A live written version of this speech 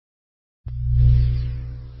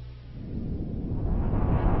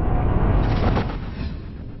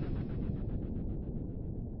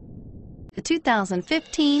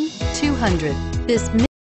2015 200. This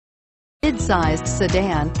mid-sized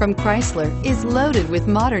sedan from Chrysler is loaded with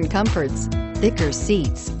modern comforts. Thicker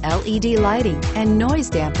seats, LED lighting, and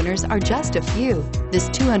noise dampeners are just a few. This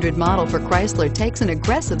 200 model for Chrysler takes an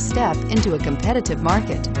aggressive step into a competitive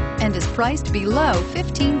market and is priced below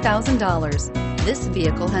 $15,000. This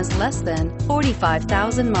vehicle has less than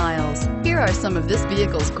 45,000 miles. Here are some of this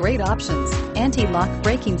vehicle's great options: anti-lock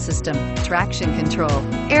braking system, traction control,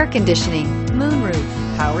 air conditioning,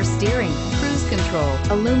 moonroof, power steering, cruise control,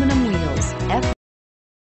 aluminum wheels,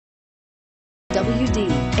 WD,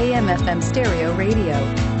 AM/FM stereo radio,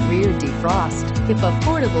 rear defrost. If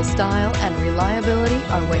affordable style and reliability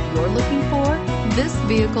are what you're looking for, this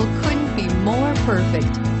vehicle couldn't be more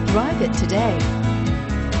perfect. Drive it today.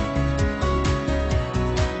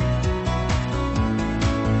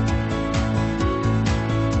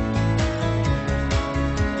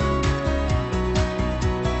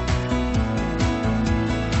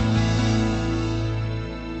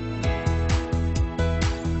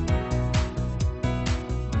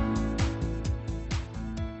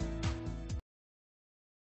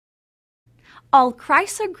 All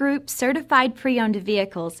Chrysler Group certified pre-owned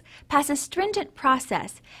vehicles pass a stringent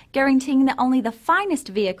process guaranteeing that only the finest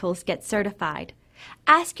vehicles get certified.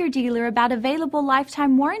 Ask your dealer about available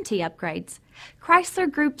lifetime warranty upgrades. Chrysler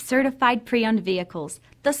Group certified pre-owned vehicles,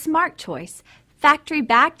 the smart choice, factory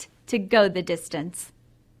backed to go the distance.